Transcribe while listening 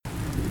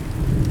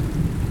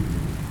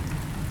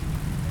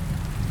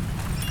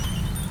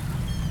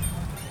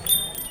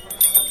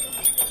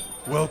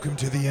Welcome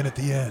to the Inn at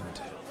the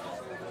End.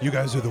 You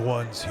guys are the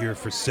ones here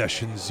for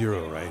session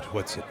 0, right?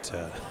 What's it,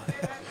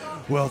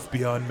 Wealth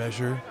Beyond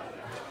Measure?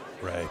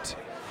 Right.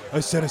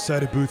 I set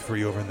aside a booth for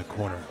you over in the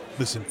corner.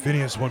 Listen,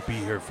 Phineas won't be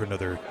here for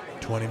another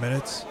 20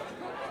 minutes.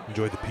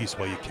 Enjoy the peace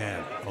while you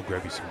can. I'll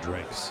grab you some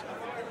drinks.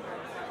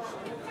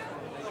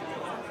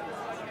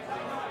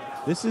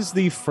 This is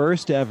the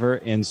first ever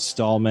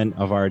installment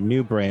of our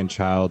new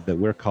brainchild that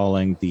we're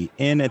calling the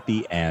Inn at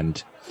the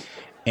End.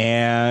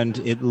 And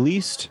at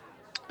least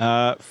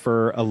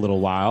for a little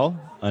while,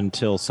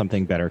 until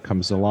something better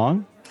comes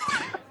along,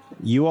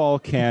 you all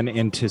can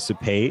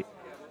anticipate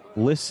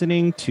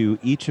listening to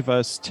each of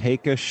us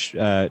take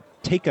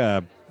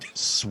a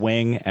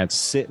swing at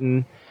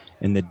sitting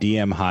in the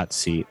DM hot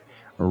seat,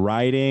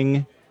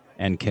 writing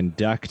and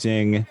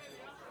conducting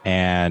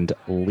and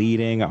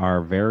leading our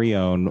very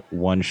own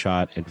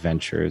one-shot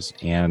adventures.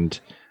 And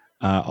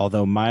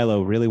although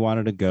Milo really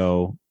wanted to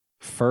go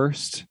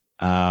first,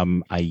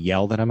 I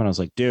yelled at him and I was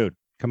like, dude,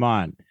 come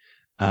on.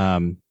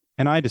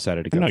 And I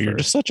decided to go first. You're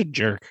just such a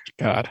jerk.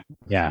 God.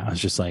 Yeah, I was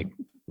just like,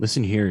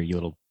 listen here, you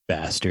little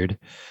bastard.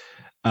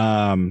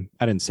 I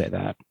didn't say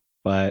that,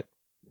 but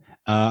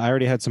I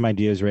already had some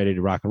ideas ready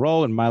to rock and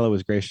roll, and Milo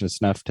was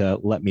gracious enough to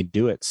let me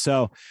do it.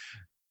 So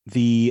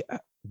the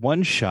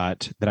one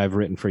shot that I've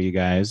written for you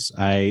guys,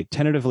 I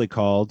tentatively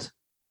called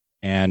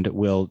and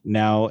will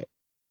now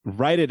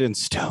write it in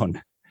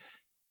stone.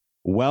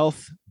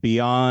 Wealth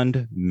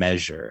Beyond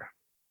Measure.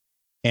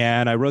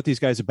 And I wrote these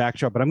guys a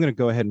backdrop, but I'm going to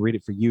go ahead and read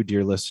it for you,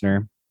 dear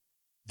listener.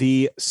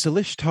 The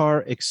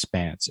Silishtar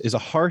Expanse is a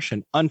harsh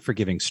and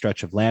unforgiving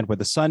stretch of land where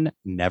the sun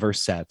never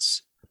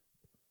sets.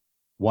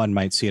 One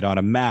might see it on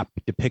a map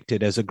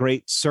depicted as a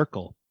great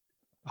circle,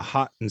 a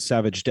hot and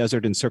savage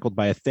desert encircled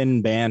by a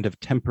thin band of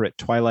temperate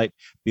twilight,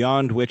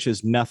 beyond which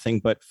is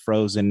nothing but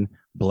frozen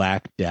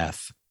black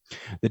death.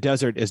 The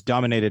desert is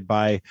dominated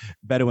by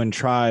Bedouin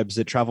tribes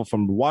that travel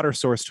from water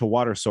source to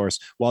water source,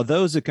 while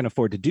those that can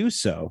afford to do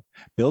so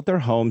build their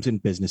homes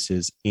and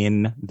businesses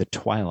in the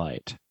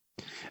twilight.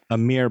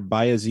 Amir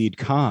Bayezid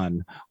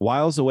Khan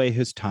whiles away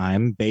his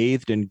time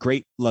bathed in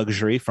great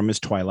luxury from his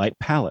twilight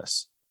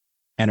palace,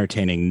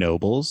 entertaining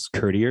nobles,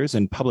 courtiers,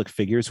 and public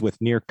figures with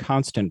near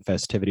constant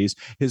festivities.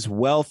 His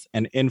wealth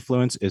and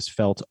influence is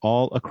felt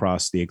all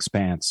across the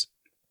expanse.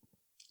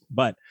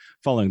 But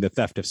following the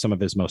theft of some of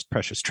his most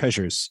precious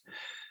treasures,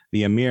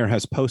 the Emir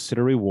has posted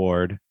a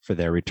reward for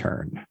their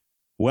return.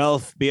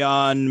 Wealth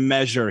beyond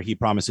measure, he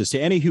promises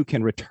to any who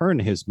can return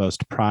his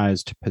most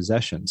prized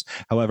possessions.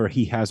 However,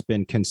 he has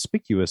been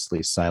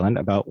conspicuously silent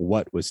about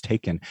what was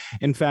taken.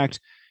 In fact,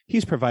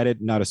 he's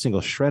provided not a single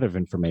shred of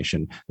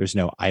information. There's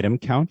no item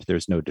count.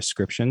 There's no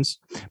descriptions.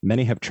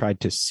 Many have tried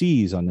to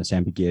seize on this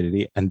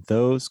ambiguity, and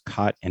those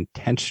caught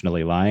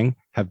intentionally lying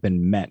have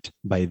been met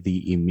by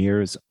the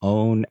Emir's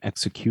own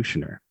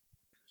executioner.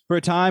 For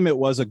a time, it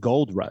was a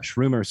gold rush.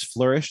 Rumors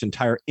flourished.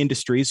 Entire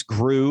industries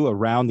grew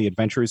around the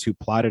adventurers who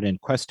plotted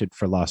and quested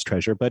for lost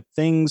treasure, but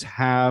things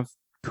have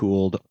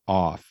cooled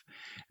off.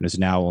 It is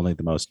now only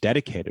the most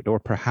dedicated, or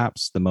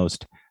perhaps the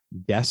most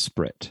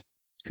desperate,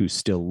 who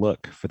still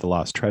look for the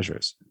lost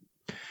treasures.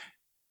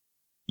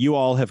 You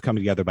all have come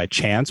together by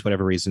chance,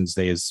 whatever reasons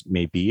they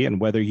may be,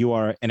 and whether you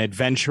are an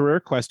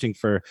adventurer questing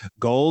for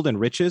gold and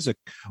riches,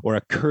 or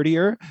a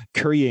courtier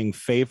currying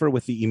favor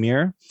with the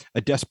Emir,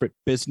 a desperate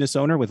business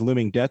owner with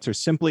looming debts, or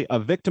simply a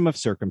victim of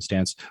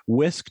circumstance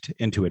whisked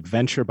into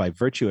adventure by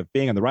virtue of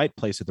being in the right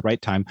place at the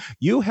right time,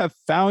 you have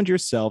found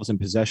yourselves in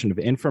possession of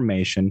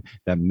information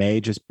that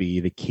may just be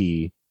the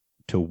key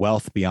to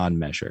wealth beyond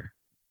measure.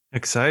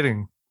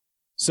 Exciting.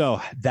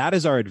 So that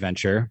is our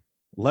adventure.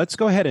 Let's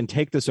go ahead and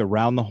take this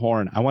around the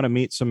horn. I want to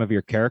meet some of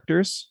your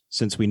characters,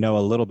 since we know a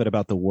little bit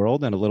about the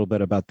world and a little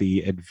bit about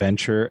the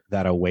adventure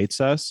that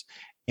awaits us.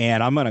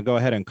 And I'm going to go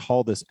ahead and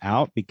call this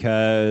out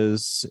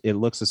because it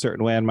looks a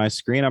certain way on my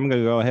screen. I'm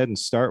going to go ahead and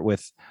start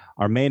with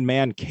our main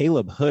man,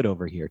 Caleb Hood,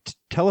 over here.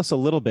 Tell us a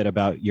little bit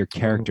about your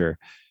character.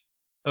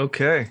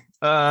 Okay.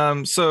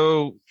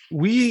 So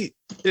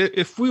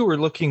if we were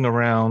looking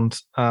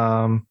around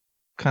kind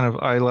of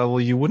eye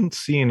level, you wouldn't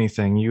see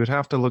anything. You would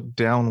have to look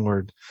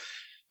downward,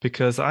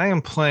 because I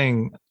am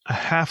playing a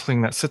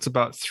halfling that sits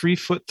about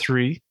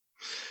 3'3",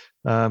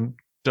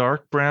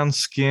 dark brown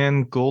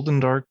skin, golden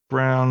dark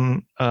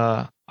brown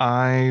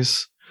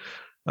eyes,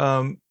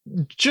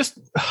 just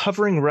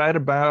hovering right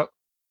about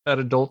at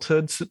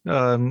adulthood,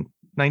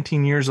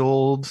 19 years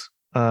old,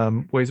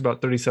 weighs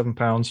about 37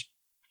 pounds.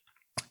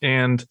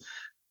 And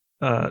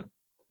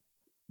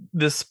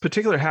this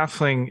particular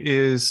halfling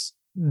is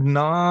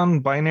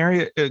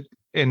non-binary,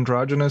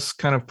 androgynous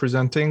kind of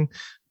presenting,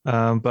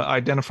 but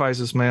identifies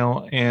as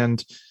male,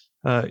 and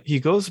he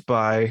goes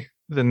by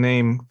the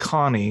name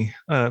Connie,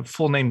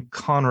 full name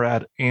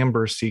Conrad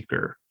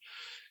Amberseeker.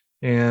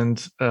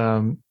 And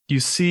you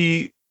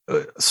see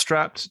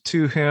strapped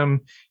to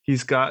him,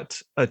 he's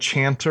got a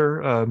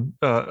chanter,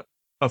 a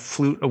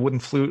flute, a wooden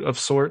flute of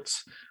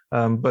sorts,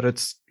 but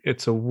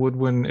it's a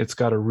woodwind. It's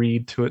got a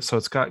reed to it, so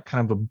it's got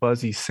kind of a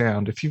buzzy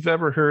sound. If you've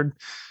ever heard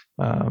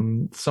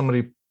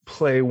somebody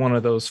play one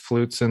of those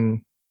flutes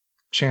and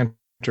chant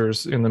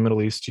chanters in the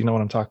Middle East. You know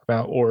what I'm talking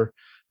about? Or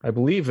I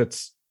believe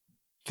it's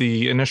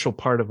the initial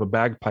part of a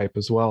bagpipe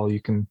as well.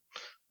 You can.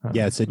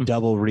 Yeah, it's a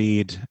double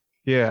reed.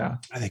 Yeah.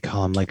 They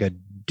call him like a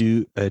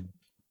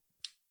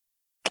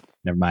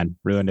never mind.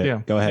 Ruined it.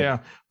 Yeah. Go ahead. Yeah.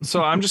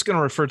 So I'm just going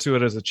to refer to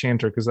it as a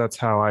chanter because that's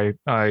how I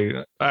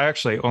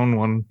actually own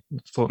one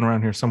floating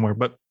around here somewhere,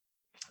 but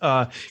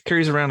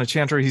carries around a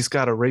chanter. He's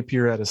got a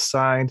rapier at his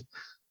side,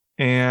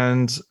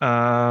 and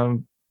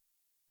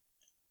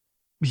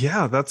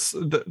yeah,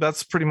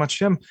 that's pretty much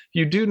him.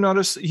 You do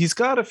notice he's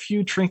got a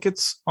few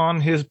trinkets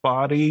on his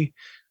body.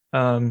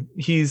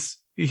 He's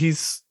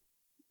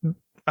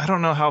I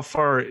don't know how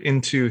far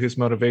into his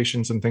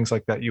motivations and things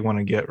like that you want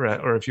to get, right?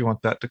 Or if you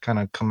want that to kind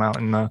of come out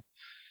in the.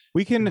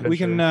 We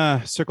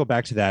can circle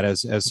back to that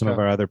as some of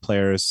our other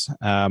players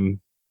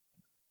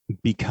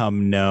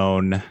become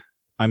known.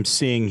 I'm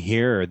seeing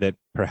here that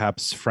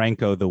perhaps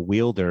Franco the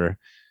Wielder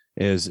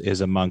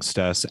is amongst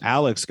us.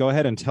 Alex, go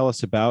ahead and tell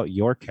us about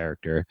your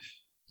character.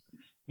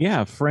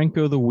 Yeah,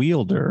 Franco the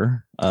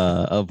Wielder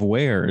of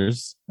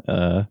Wares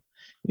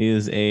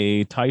is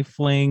a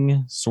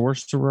tiefling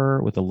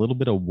sorcerer with a little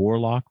bit of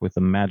warlock with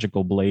a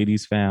magical blade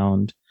he's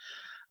found.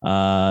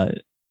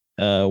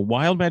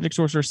 Wild magic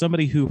sorcerer,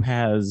 somebody who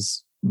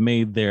has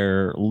made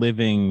their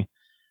living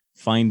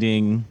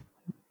finding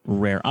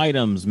rare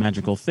items,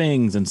 magical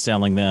things, and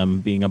selling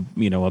them, being a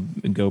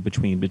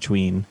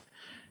go-between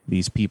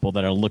these people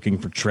that are looking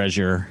for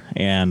treasure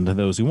and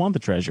those who want the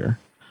treasure.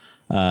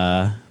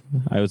 I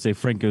would say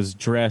Franco's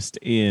dressed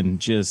in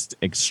just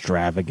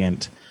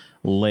extravagant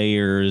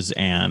layers,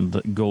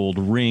 and gold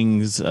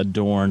rings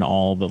adorn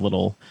all the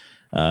little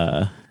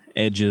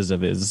edges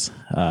of his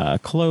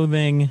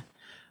clothing.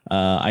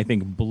 I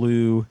think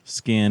blue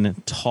skin,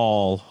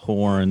 tall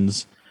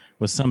horns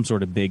with some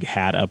sort of big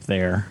hat up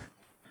there.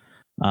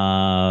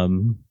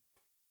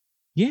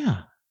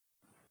 Yeah,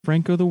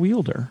 Franco the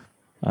Wielder.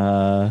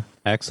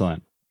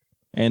 Excellent.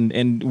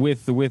 And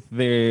with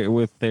their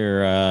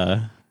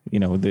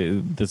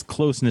this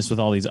closeness with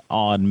all these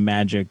odd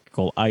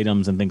magical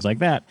items and things like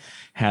that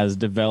has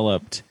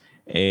developed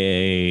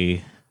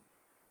a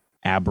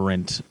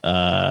aberrant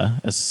a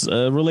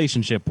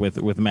relationship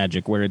with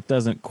magic where it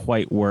doesn't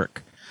quite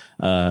work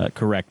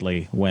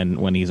correctly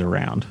when he's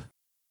around.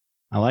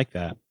 I like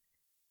that.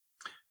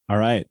 All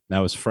right, that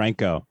was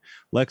Franco.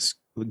 Let's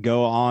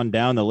go on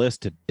down the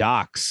list to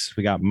Docs.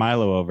 We got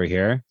Milo over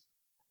here.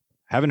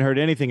 Haven't heard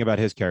anything about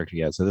his character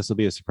yet, so this will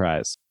be a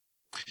surprise.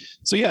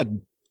 So yeah,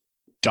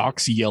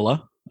 Docs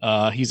Yella.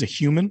 He's a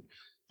human.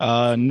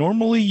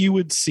 Normally you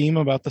would see him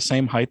about the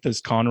same height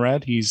as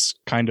Conrad. He's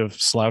kind of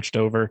slouched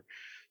over,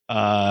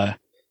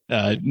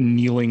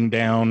 kneeling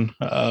down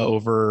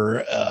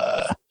over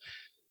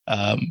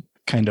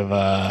kind of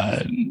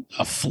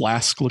a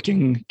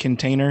flask-looking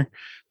container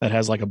that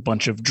has like a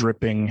bunch of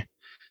dripping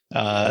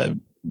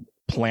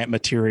plant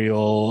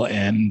material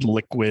and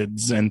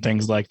liquids and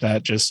things like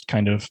that, just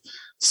kind of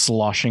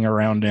sloshing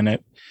around in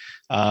it.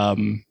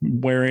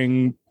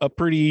 Wearing a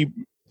pretty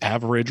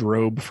average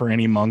robe for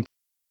any monk.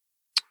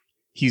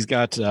 He's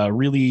got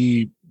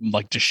really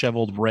like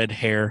disheveled red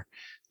hair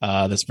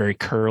that's very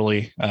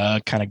curly,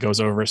 kind of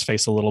goes over his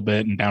face a little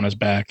bit and down his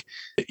back.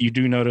 You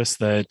do notice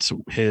that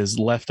his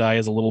left eye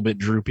is a little bit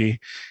droopy,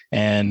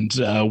 and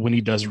when he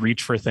does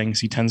reach for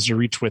things, he tends to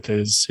reach with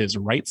his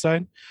right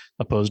side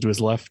opposed to his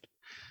left.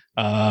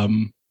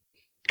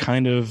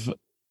 Kind of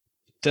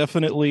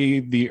definitely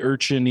the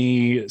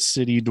urchin-y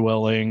city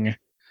dwelling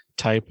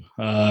type,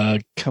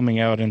 coming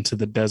out into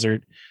the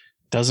desert.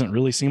 Doesn't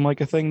really seem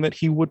like a thing that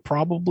he would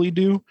probably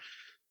do,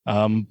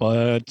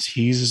 but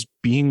he's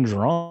being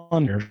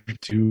drawn here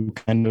to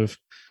kind of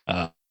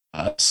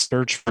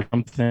search for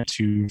something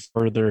to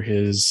further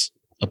his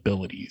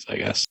abilities, I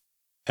guess.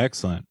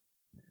 Excellent.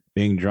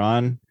 Being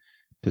drawn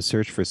to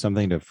search for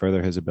something to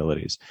further his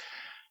abilities.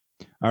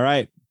 All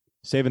right,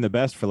 saving the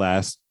best for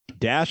last.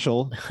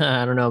 Dashel.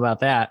 I don't know about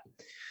that,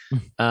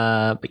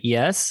 but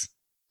yes.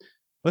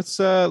 Let's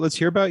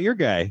hear about your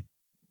guy.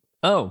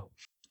 Oh,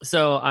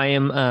 so I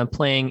am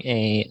playing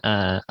a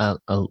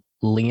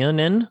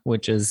Leonin,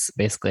 which is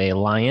basically a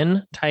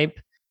lion type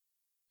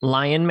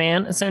lion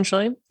man,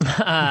 essentially.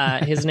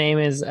 His name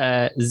is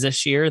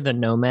Zashir the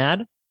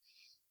Nomad.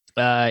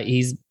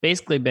 He's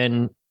basically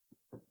been,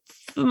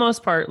 for the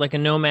most part, like a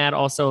nomad,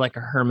 also like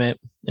a hermit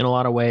in a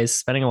lot of ways,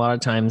 spending a lot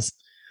of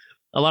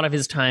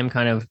his time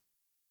kind of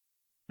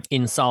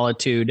in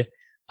solitude.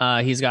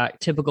 He's got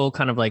typical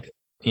kind of like,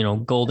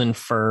 golden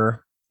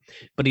fur,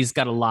 but he's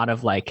got a lot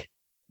of like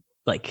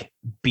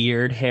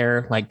beard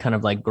hair, like kind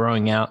of like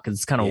growing out because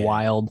it's kind of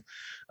wild.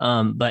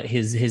 But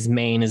his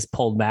mane is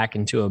pulled back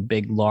into a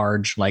big,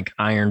 large, like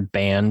iron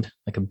band,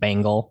 like a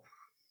bangle.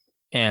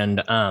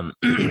 And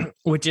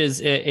which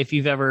is, if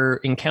you've ever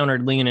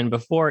encountered Leonin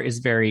before, is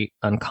very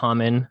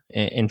uncommon.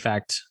 In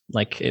fact,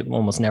 like it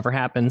almost never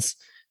happens.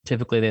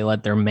 Typically, they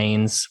let their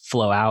manes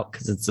flow out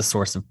because it's a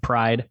source of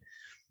pride.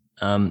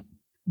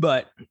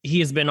 But he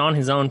has been on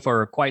his own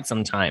for quite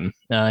some time.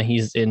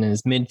 He's in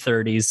his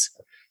mid-30s,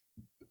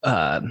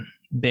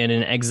 been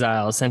in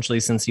exile essentially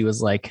since he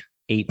was like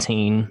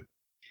 18.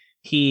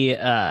 he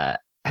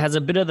has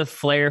a bit of the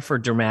flair for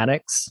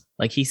dramatics.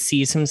 Like he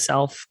sees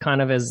himself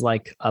kind of as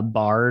like a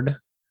bard,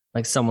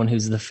 like someone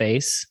who's the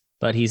face,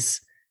 but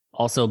he's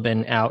also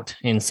been out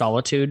in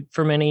solitude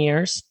for many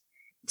years.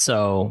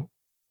 So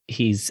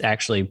he's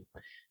actually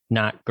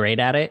not great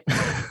at it.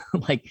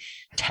 Like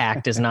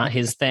tact is not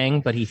his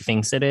thing, but he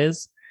thinks it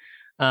is.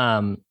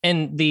 And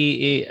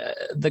the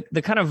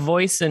kind of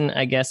voice and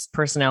I guess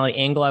personality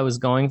angle I was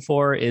going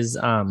for is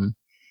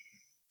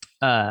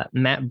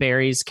Matt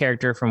Berry's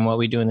character from What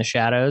We Do in the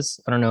Shadows.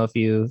 I don't know if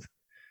you've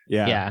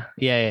yeah.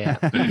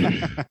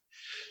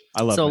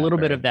 I love so Matt a little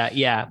Berry. bit of that,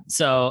 yeah.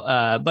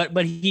 So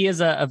but he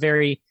is a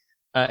very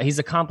he's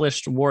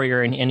accomplished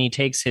warrior, and he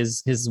takes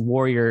his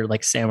warrior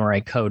like samurai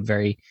code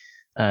very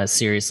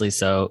seriously.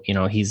 So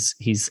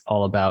he's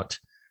all about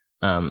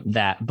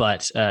that.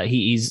 But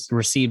he's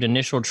received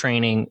initial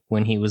training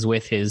when he was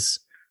with his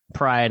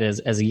pride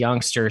as a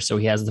youngster, so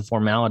he has the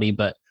formality.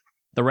 But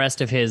the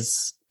rest of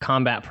his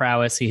combat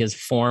prowess he has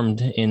formed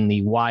in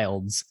the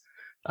wilds,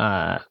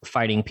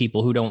 fighting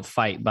people who don't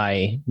fight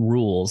by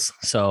rules.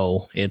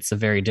 So it's a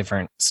very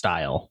different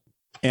style.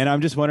 And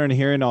I'm just wondering,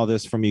 hearing all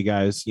this from you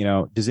guys,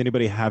 does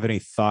anybody have any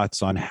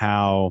thoughts on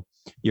how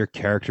your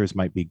characters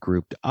might be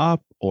grouped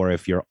up, or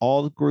if you're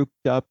all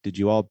grouped up, did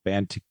you all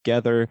band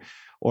together,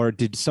 or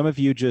did some of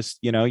you just,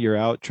 you're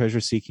out treasure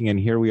seeking and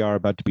here we are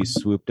about to be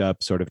swooped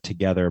up sort of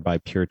together by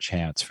pure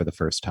chance for the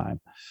first time?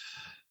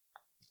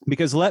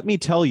 Because let me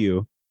tell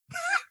you,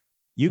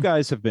 you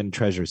guys have been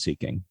treasure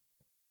seeking,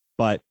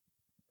 but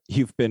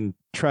you've been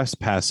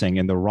trespassing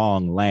in the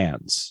wrong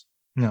lands.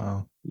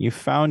 No. You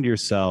found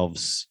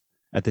yourselves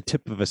at the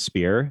tip of a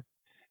spear,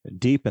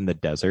 deep in the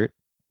desert,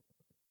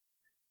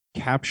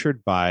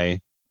 captured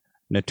by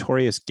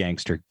notorious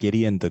gangster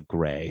Gideon the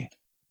Grey,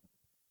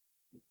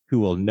 who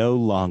will no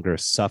longer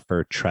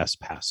suffer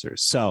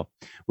trespassers. So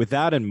with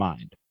that in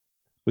mind,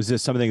 was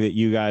this something that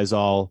you guys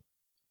all,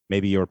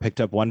 maybe you were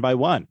picked up one by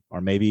one,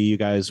 or maybe you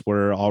guys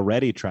were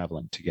already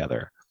traveling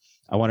together?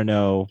 I want to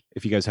know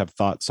if you guys have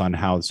thoughts on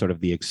how sort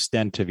of the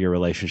extent of your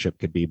relationship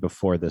could be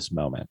before this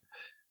moment,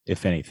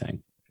 if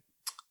anything.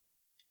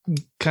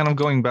 Kind of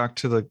going back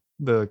to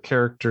the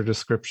character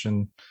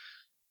description,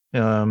 a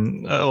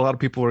lot of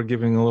people are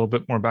giving a little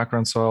bit more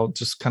background, so I'll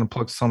just kind of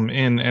plug some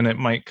in, and it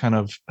might kind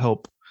of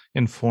help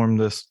inform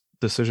this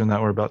decision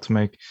that we're about to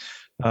make.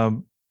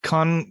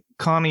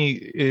 Connie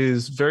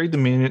is very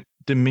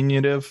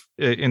diminutive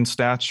in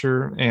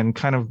stature and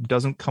kind of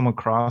doesn't come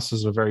across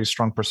as a very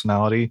strong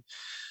personality.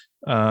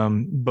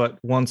 But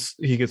once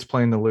he gets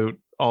playing the lute,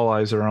 all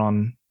eyes are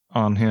on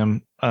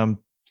him.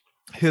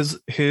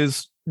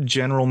 His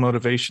general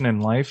motivation in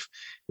life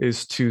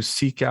is to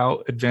seek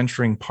out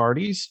adventuring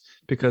parties,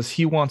 because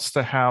he wants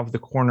to have the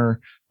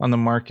corner on the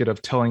market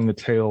of telling the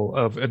tale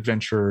of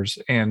adventurers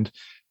and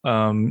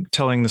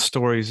telling the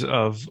stories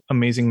of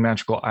amazing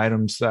magical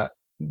items that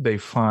they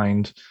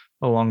find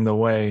along the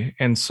way.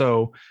 And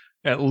so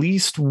at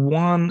least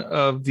one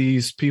of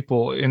these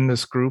people in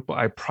this group,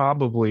 I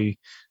probably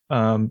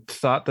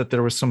thought that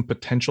there was some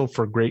potential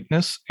for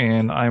greatness,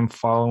 and I'm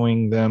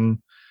following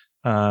them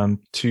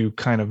to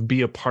kind of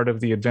be a part of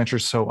the adventure,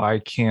 so I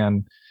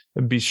can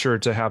be sure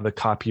to have the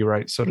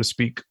copyright, so to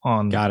speak,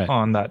 on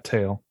that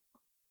tale.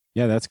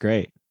 Yeah, that's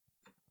great.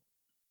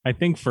 I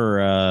think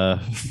for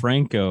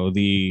Franco,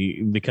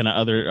 the kind of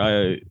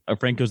other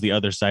Franco's the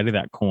other side of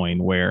that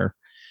coin, where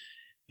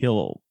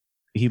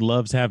he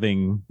loves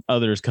having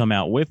others come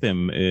out with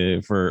him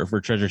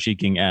for treasure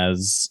seeking,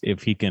 as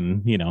if he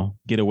can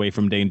get away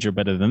from danger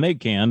better than they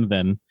can,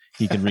 then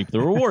he can reap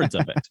the rewards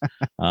of it.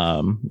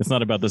 It's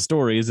not about the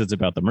stories, it's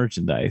about the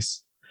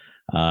merchandise.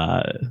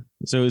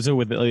 So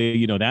with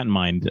that in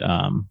mind,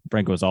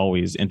 Franco is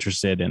always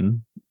interested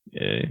in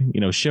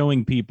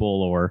showing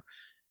people or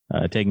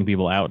taking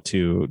people out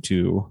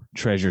to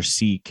treasure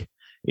seek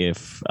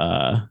if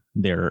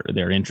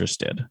they're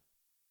interested.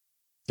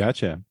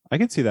 Gotcha. I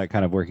can see that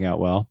kind of working out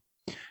well.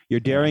 You're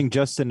daring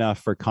just enough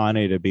for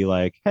Connie to be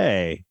like,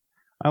 hey,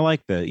 I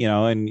like that,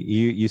 and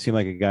you seem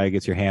like a guy who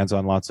gets your hands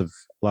on lots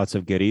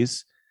of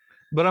goodies.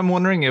 But I'm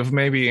wondering if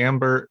maybe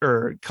Amber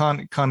or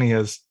Connie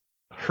has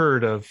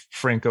heard of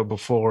Franco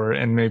before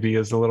and maybe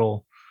is a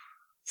little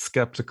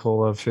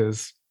skeptical of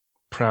his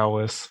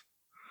prowess.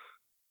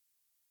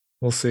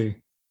 We'll see.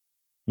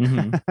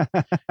 Mm-hmm.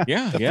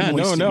 Yeah.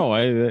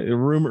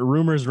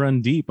 Rumors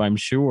run deep, I'm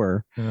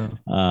sure.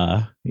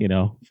 Yeah.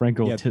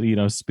 Franco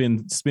will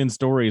spin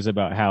stories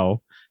about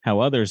how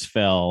others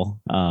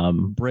fell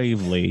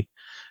bravely.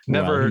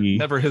 Never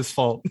his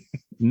fault.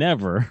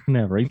 Never.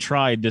 He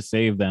tried to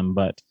save them,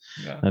 but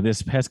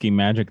this pesky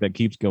magic that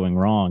keeps going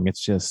wrong.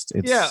 It's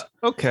yeah.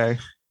 Okay.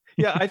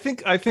 Yeah, I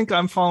think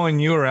I'm following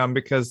you around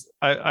because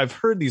I've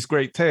heard these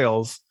great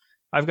tales.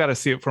 I've got to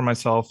see it for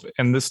myself,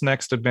 and this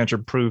next adventure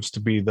proves to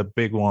be the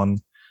big one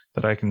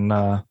that I can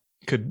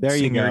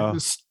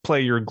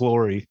play your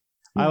glory.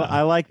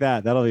 I like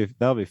that.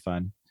 That'll be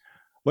fun.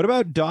 What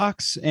about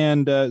Dox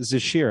and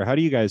Zashir? How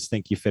do you guys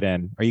think you fit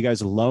in? Are you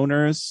guys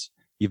loners?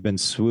 You've been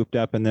swooped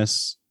up in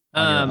this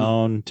on your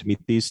own to meet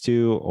these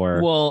two,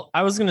 or? Well,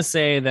 I was going to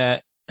say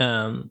that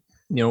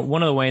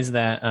one of the ways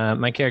that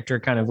my character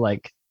kind of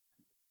like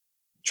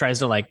tries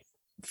to like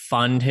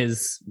fund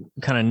his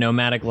kind of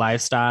nomadic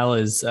lifestyle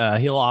is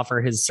he'll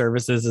offer his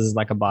services as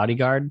like a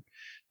bodyguard,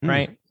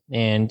 right?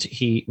 And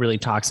he really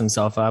talks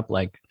himself up,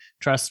 like,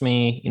 trust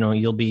me,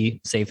 you'll be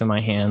safe in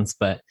my hands.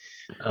 But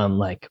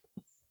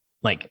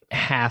like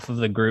half of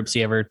the groups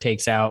he ever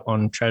takes out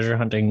on treasure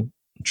hunting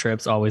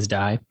trips always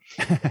die.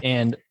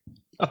 And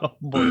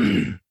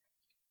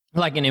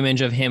like an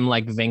image of him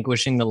like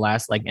vanquishing the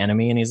last like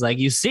enemy, and he's like,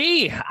 you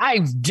see,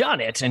 I've done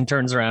it, and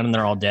turns around and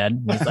they're all dead.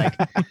 And he's like,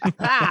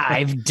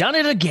 I've done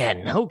it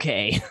again.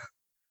 Okay.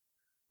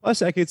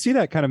 Plus, I could see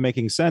that kind of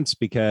making sense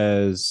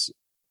because,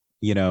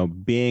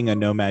 being a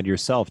nomad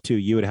yourself too,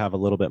 you would have a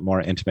little bit more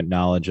intimate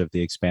knowledge of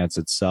the expanse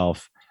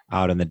itself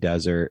out in the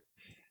desert.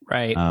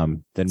 Right.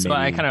 Then so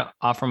I kind of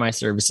offer my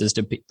services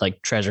to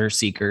like treasure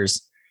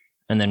seekers,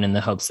 and then in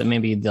the hopes that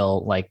maybe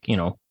they'll like,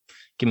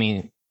 give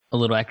me a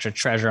little extra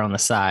treasure on the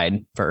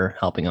side for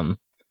helping them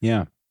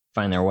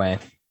find their way.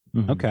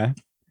 Okay.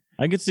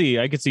 I could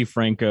see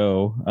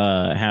Franco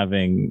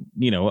having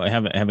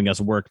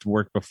us worked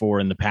before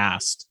in the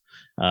past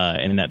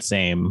in that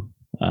same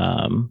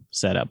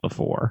setup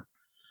before,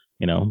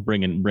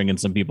 bringing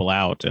some people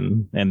out,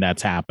 and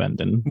that's happened.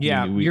 And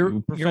you're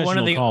one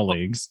of the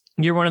colleagues.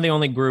 You're one of the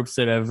only groups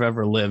that have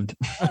ever lived.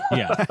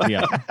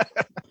 Yeah.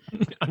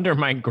 Under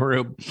my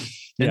group.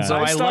 And Yeah. so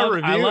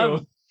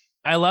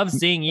I love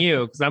seeing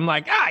you, because I'm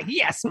like,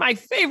 yes, my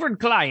favorite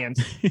client.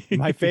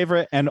 My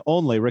favorite and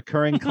only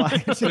recurring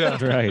client.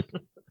 Yeah. Right.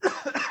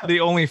 The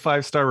only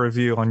 5-star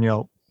review on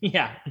Yelp.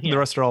 Yeah. The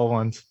rest are all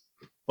ones.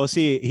 Well,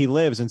 see, he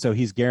lives, and so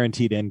he's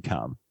guaranteed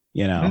income.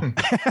 He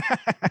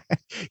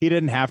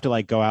didn't have to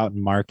like go out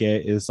and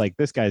market. It's like,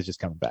 this guy's just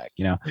coming back.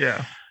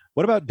 Yeah.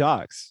 What about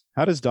Docs?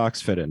 How does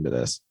Docs fit into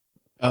this?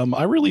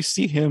 I really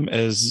see him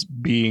as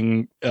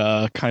being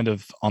kind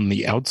of on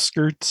the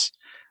outskirts.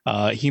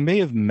 He may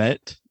have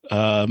met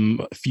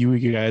a few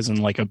of you guys in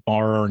like a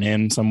bar or an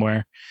inn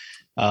somewhere,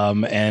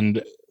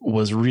 and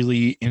was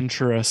really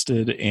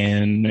interested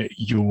in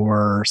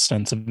your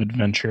sense of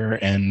adventure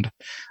and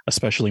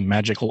especially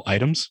magical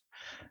items.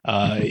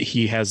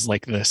 He has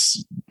like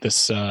this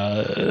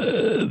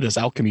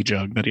alchemy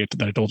jug that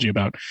I told you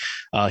about.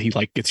 He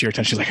like gets your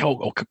attention. He's like,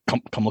 oh,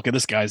 come look at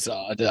this, guys.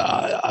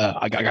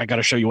 I got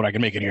to show you what I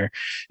can make in here.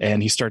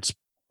 And he starts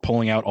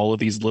pulling out all of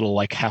these little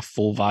like half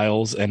full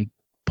vials and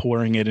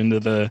pouring it into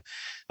the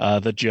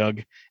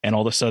jug. And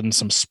all of a sudden,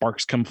 some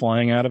sparks come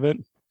flying out of it.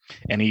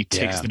 And he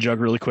takes the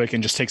jug really quick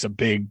and just takes a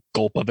big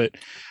gulp of it,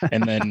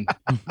 and then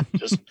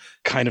just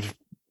kind of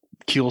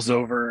keels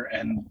over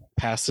and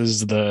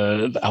passes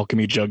the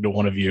alchemy jug to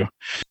one of you.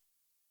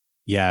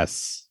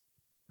 Yes.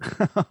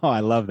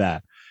 I love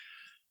that.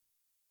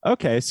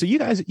 Okay, so you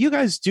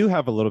guys do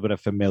have a little bit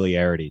of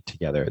familiarity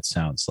together, it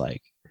sounds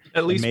like.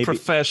 At least maybe,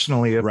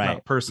 professionally, if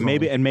not personally.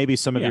 Maybe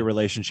some of your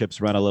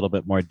relationships run a little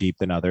bit more deep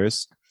than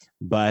others,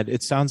 but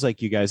it sounds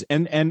like you guys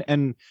and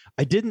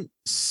I didn't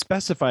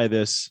specify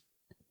this,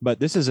 but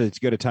this is as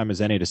good a time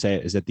as any to say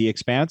it, is that the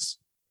Expanse,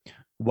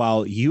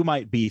 while you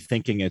might be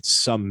thinking it's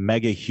some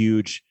mega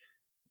huge,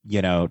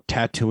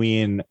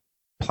 Tatooine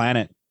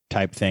planet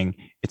type thing,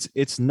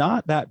 it's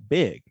not that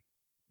big.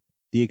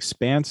 The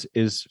Expanse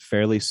is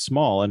fairly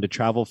small, and to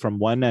travel from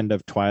one end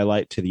of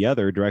Twilight to the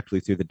other directly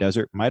through the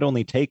desert might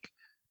only take,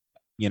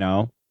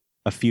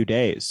 a few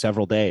days,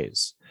 several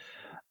days.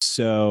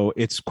 So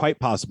it's quite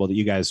possible that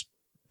you guys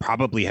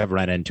probably have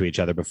run into each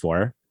other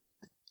before,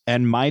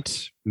 and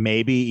might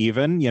maybe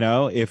even,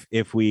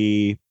 if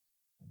we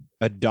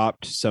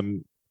adopt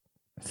some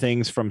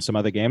things from some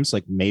other games,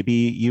 like maybe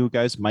you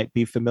guys might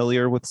be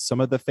familiar with some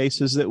of the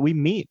faces that we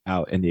meet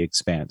out in the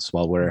Expanse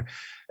while we're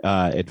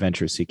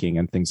adventure seeking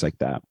and things like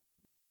that.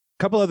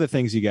 A couple other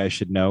things you guys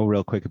should know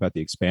real quick about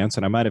the Expanse,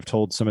 and I might have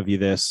told some of you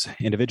this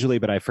individually,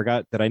 but I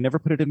forgot that I never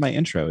put it in my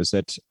intro, is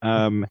that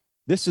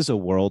this is a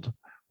world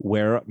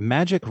where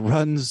magic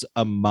runs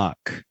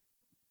amok.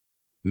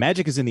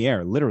 Magic is in the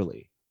air,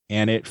 literally.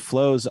 And it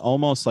flows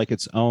almost like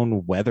its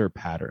own weather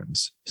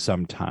patterns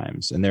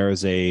sometimes. And there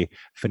is a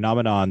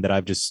phenomenon that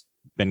I've just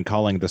been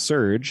calling the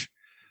surge,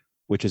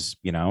 which is,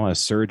 a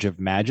surge of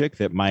magic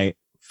that might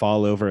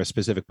fall over a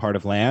specific part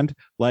of land,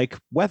 like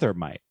weather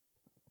might.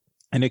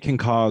 And it can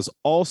cause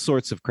all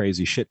sorts of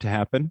crazy shit to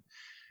happen.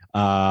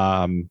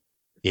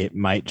 It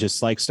might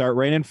just like start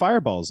raining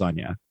fireballs on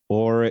you,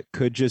 or it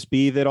could just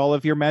be that all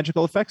of your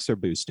magical effects are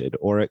boosted,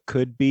 or it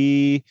could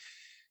be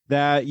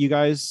that you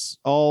guys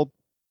all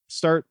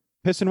start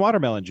pissing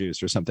watermelon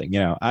juice or something.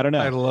 I don't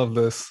know. I love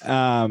this,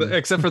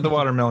 except for the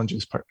watermelon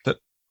juice part. That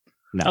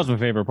was my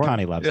favorite part.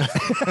 Connie loves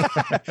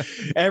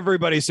it.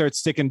 Everybody starts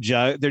sticking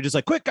jug. They're just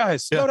like, quick,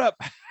 guys, load up.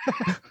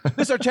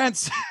 This is our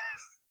chance.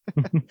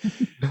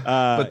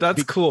 But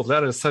that's cool.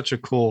 That is such a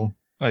cool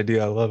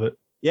idea. I love it.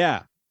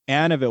 Yeah.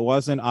 And if it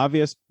wasn't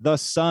obvious, the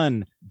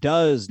sun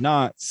does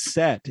not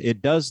set.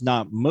 It does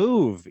not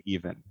move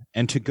even.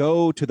 And to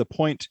go to the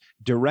point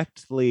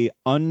directly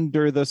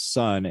under the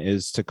sun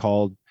is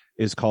called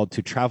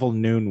to travel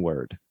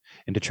noonward.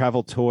 And to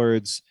travel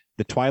towards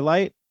the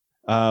twilight,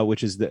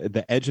 which is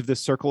the edge of the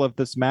circle of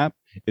this map,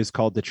 is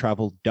called to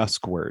travel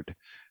duskward.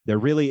 There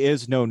really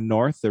is no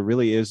north. There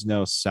really is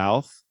no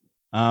south.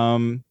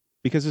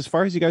 Because as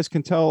far as you guys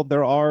can tell,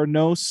 there are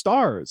no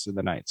stars in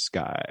the night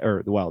sky.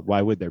 Or, well,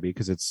 why would there be?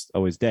 Because it's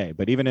always day.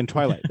 But even in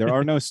twilight, there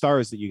are no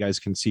stars that you guys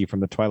can see from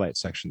the twilight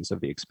sections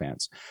of the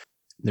expanse.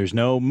 There's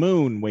no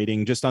moon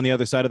waiting just on the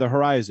other side of the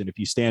horizon if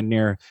you stand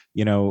near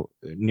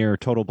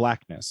total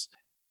blackness.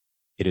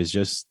 It is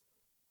just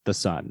the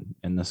sun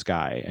and the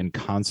sky and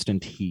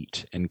constant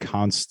heat and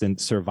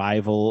constant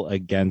survival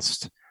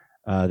against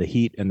the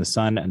heat and the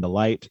sun and the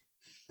light.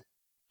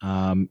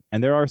 And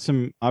there are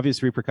some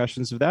obvious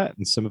repercussions of that,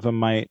 and some of them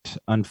might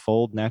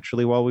unfold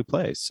naturally while we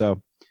play.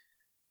 So,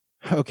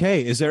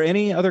 okay, is there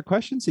any other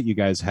questions that you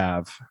guys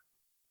have?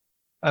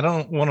 I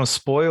don't want to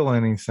spoil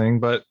anything,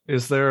 but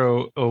is there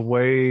a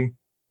way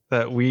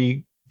that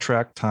we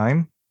track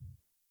time?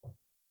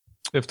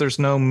 If there's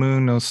no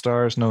moon, no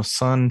stars, no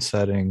sun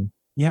setting.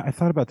 Yeah, I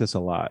thought about this a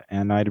lot,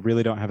 and I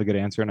really don't have a good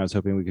answer, and I was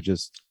hoping we could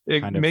just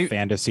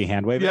fantasy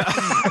hand wave it.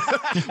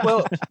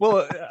 Yeah.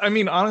 well, I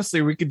mean,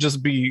 honestly, we could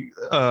just be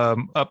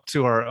up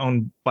to our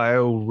own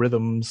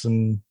biorhythms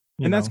and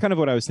that's kind of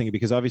what I was thinking,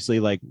 because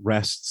obviously like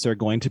rests are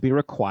going to be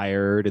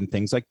required and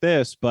things like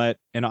this, but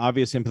an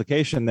obvious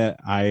implication that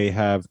I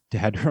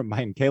had to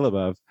remind Caleb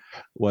of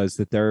was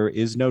that there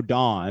is no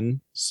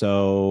dawn.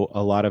 So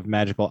a lot of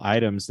magical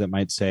items that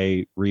might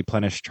say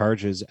replenish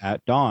charges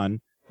at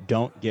dawn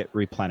don't get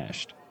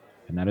replenished.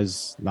 And that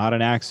is not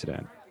an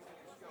accident.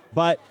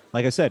 But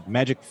like I said,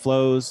 magic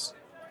flows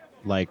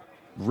like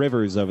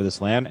rivers over this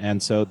land.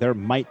 And so there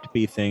might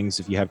be things,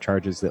 if you have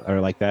charges that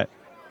are like that,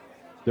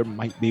 there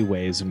might be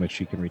ways in which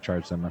you can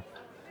recharge them.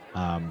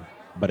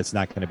 But it's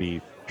not going to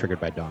be triggered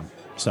by dawn.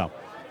 So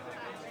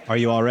are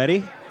you all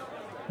ready?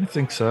 I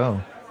think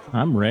so.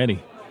 I'm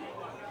ready.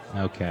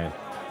 Okay.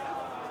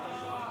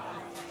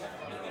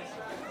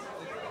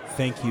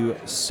 Thank you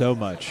so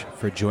much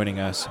for joining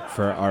us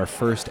for our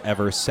first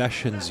ever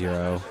Session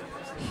Zero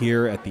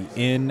here at the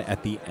Inn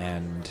at the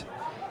End.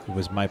 It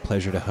was my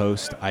pleasure to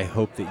host. I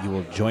hope that you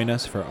will join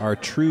us for our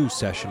true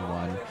Session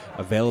 1,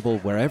 available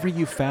wherever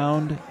you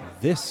found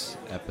this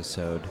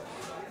episode.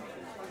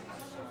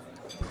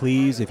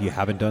 Please, if you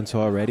haven't done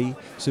so already,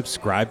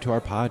 subscribe to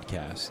our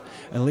podcast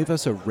and leave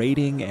us a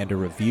rating and a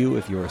review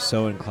if you are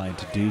so inclined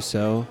to do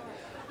so.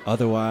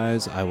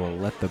 Otherwise, I will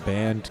let the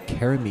band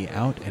carry me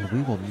out, and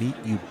we will meet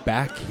you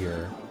back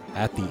here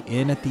at the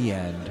Inn at the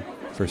End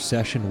for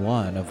Session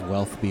 1 of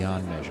Wealth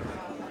Beyond Measure.